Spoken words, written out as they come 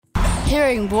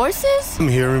Hearing voices? I'm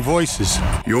hearing voices.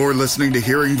 You're listening to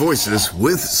Hearing Voices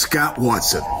with Scott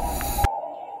Watson.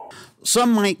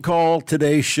 Some might call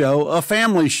today's show a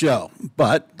family show,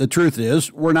 but the truth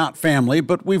is we're not family,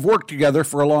 but we've worked together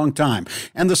for a long time.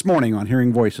 And this morning on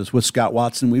Hearing Voices with Scott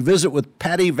Watson, we visit with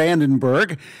Patty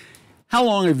Vandenberg. How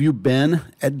long have you been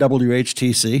at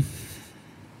WHTC?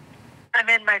 I'm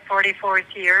in my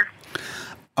 44th year.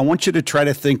 I want you to try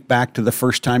to think back to the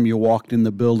first time you walked in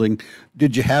the building.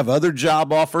 Did you have other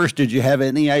job offers? Did you have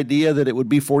any idea that it would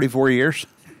be 44 years?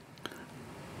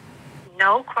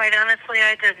 No, quite honestly,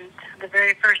 I didn't. The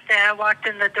very first day I walked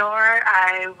in the door,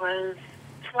 I was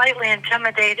slightly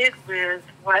intimidated with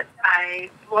what my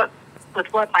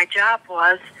job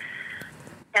was,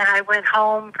 and I went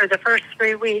home for the first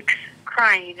 3 weeks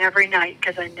crying every night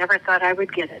because I never thought I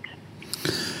would get it.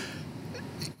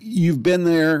 You've been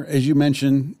there, as you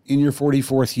mentioned, in your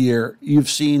 44th year. You've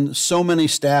seen so many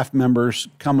staff members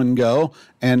come and go,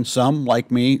 and some, like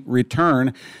me,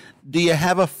 return. Do you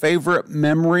have a favorite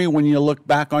memory when you look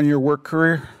back on your work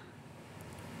career?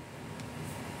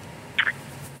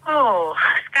 Oh,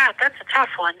 Scott, that's a tough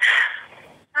one.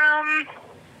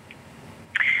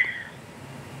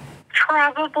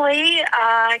 Probably,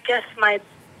 I guess my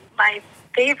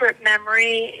favorite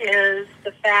memory is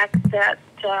the fact that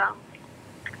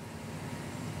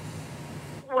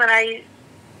when I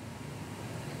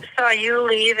saw you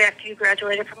leave after you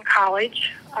graduated from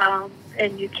college,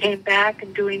 and you came back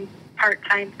and doing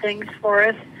part-time things for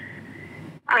us,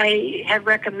 I had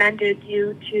recommended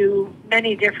you to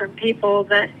many different people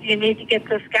that you need to get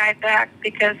this guy back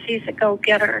because he's a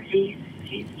go-getter. He's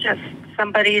just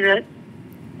somebody that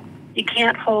you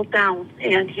can't hold down,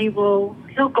 and he'll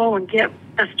go and get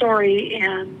a story,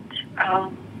 and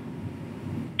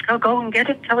he'll go and get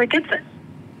it till he gets it.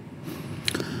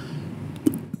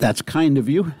 That's kind of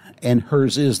you, and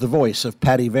hers is the voice of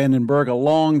Patty Vandenberg, a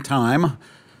long-time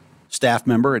staff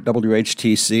member at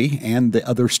WHTC and the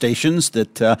other stations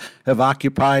that have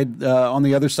occupied on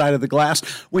the other side of the glass.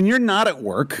 When you're not at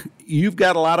work, you've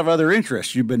got a lot of other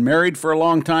interests. You've been married for a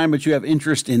long time, but you have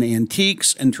interest in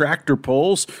antiques and tractor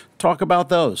pulls. Talk about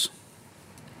those.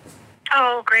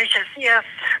 Oh, gracious, yes.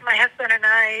 My husband and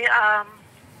I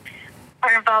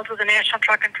are involved with the National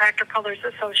Truck and Tractor Pullers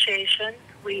Association.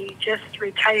 We just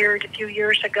retired a few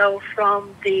years ago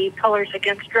from the Pullers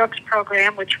Against Drugs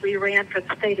program, which we ran for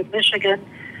the state of Michigan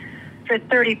for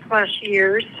 30-plus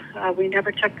years. We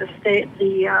never took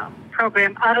the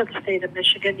program out of the state of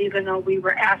Michigan, even though we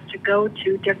were asked to go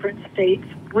to different states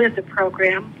with the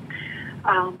program.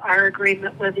 Our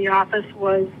agreement with the office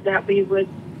was that we would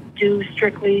do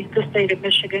strictly the state of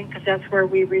Michigan because that's where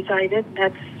we resided, and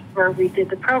that's where we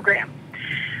did the program.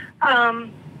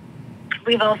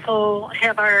 We've also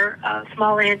have our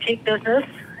small antique business,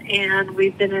 and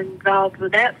we've been involved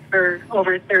with that for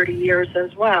over 30 years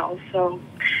as well. So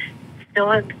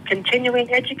still a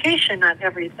continuing education on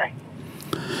everything.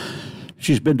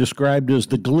 She's been described as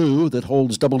the glue that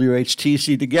holds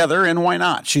WHTC together, and why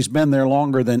not? She's been there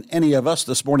longer than any of us.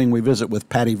 This morning we visit with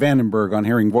Patty Vandenberg on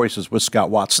Hearing Voices with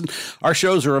Scott Watson. Our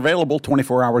shows are available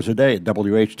 24 hours a day at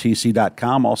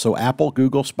WHTC.com, also Apple,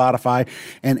 Google, Spotify,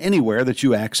 and anywhere that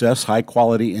you access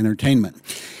high-quality entertainment.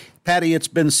 Patty, it's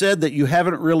been said that you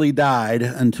haven't really died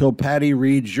until Patty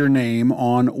reads your name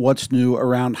on What's New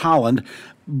Around Holland,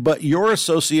 but your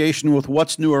association with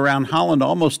What's New Around Holland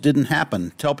almost didn't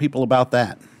happen. Tell people about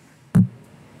that. Well,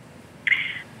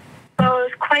 it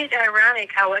was quite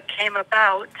ironic how it came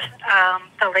about.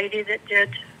 The lady that did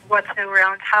What's New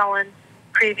Around Holland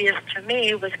previous to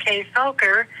me was Kay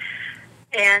Felker,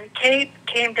 and Kay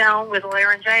came down with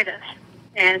laryngitis,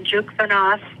 and Juke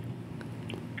Vanos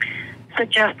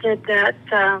suggested that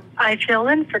I fill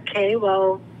in for Kay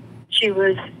while she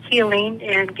was healing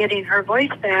and getting her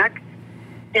voice back.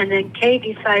 And then Kay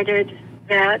decided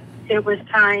that it was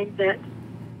time that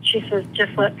she says,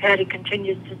 just let Patty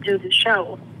continue to do the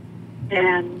show.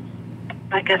 And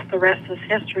I guess the rest is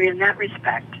history in that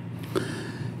respect.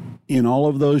 In all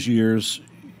of those years,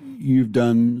 you've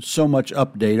done so much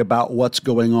update about what's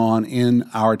going on in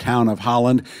our town of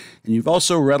Holland. And you've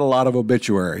also read a lot of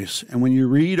obituaries. And when you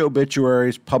read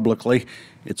obituaries publicly,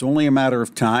 it's only a matter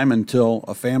of time until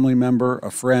a family member,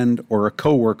 a friend, or a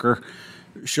coworker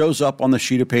shows up on the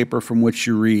sheet of paper from which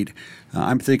you read.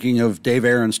 I'm thinking of Dave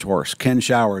Ahrenstorst, Ken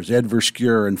Showers, Ed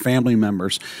Verskure, and family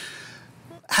members.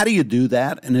 How do you do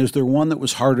that? And is there one that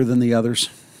was harder than the others?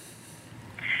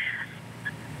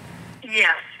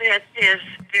 Yes, it is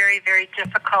very, very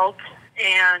difficult.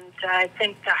 And I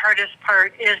think the hardest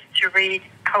part is to read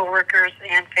coworkers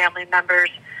and family members.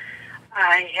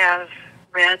 I have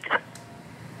read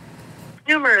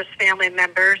numerous family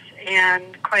members,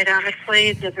 And quite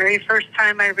honestly, the very first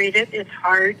time I read it, it's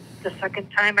hard. The second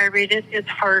time I read it, it's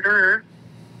harder.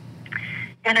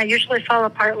 And I usually fall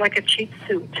apart like a cheap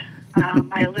suit.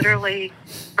 I literally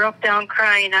broke down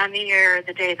crying on the air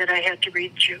the day that I had to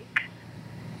read Juke.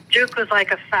 Juke was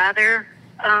like a father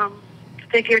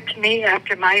figure to me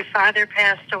after my father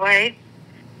passed away.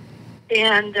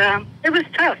 And it was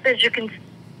tough, as you can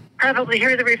probably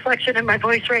hear the reflection in my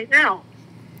voice right now.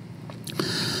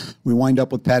 We wind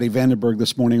up with Patty Vandenberg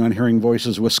this morning on Hearing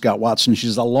Voices with Scott Watson.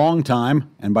 She's a long time,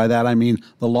 and by that I mean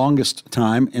the longest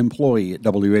time, employee at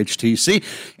WHTC.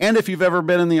 And if you've ever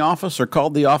been in the office or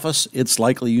called the office, it's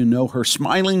likely you know her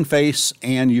smiling face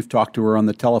and you've talked to her on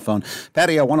the telephone.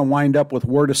 Patty, I want to wind up with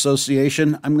word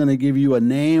association. I'm going to give you a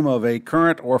name of a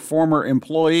current or former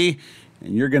employee,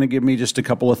 and you're going to give me just a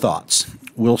couple of thoughts.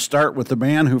 We'll start with the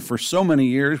man who for so many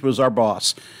years was our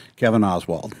boss, Kevin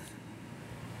Oswald.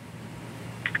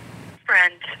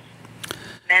 Friend,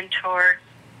 mentor,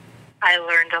 I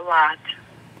learned a lot.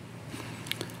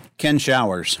 Ken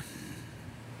Showers.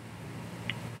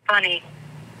 Funny,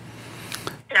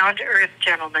 down-to-earth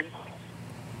gentleman.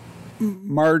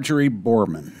 Marjorie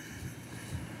Borman.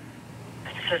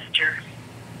 Sister.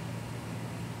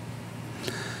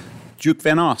 Juke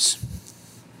Van Oss.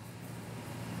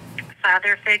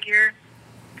 Father figure,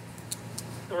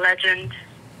 legend,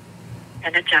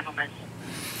 and a gentleman.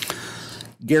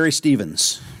 Gary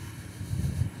Stevens.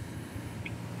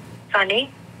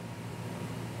 Funny,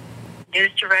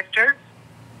 news director,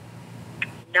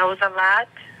 knows a lot,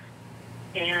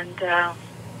 and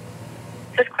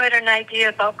has quite an idea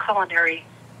about culinary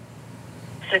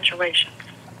situations.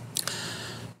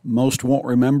 Most won't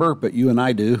remember, but you and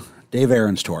I do. Dave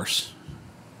Arenstorff.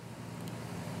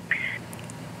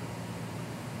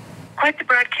 Quite the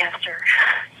broadcaster.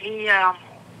 He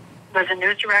was a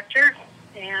news director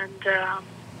and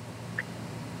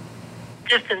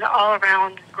just an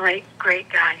all-around great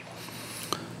guy.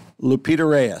 Lupita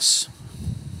Reyes.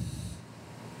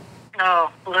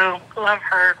 Oh, Lou, love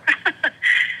her.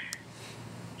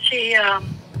 She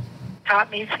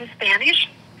taught me some Spanish,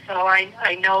 so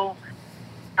I know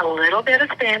a little bit of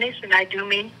Spanish, and I do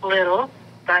mean little,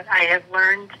 but I have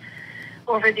learned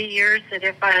over the years that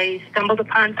if I stumbled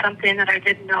upon something that I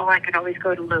didn't know, I could always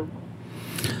go to Lou.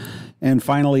 And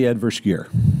finally, Ed Verskier.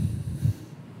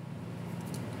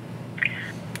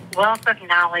 Wealth of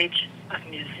knowledge of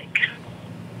music.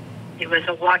 He was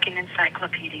a walking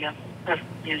encyclopedia of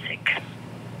music.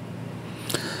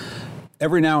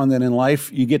 Every now and then in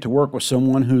life, you get to work with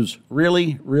someone who's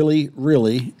really, really,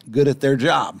 really good at their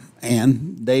job,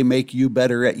 and they make you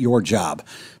better at your job.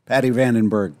 Patty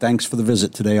Vandenberg, thanks for the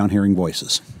visit today on Hearing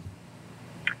Voices.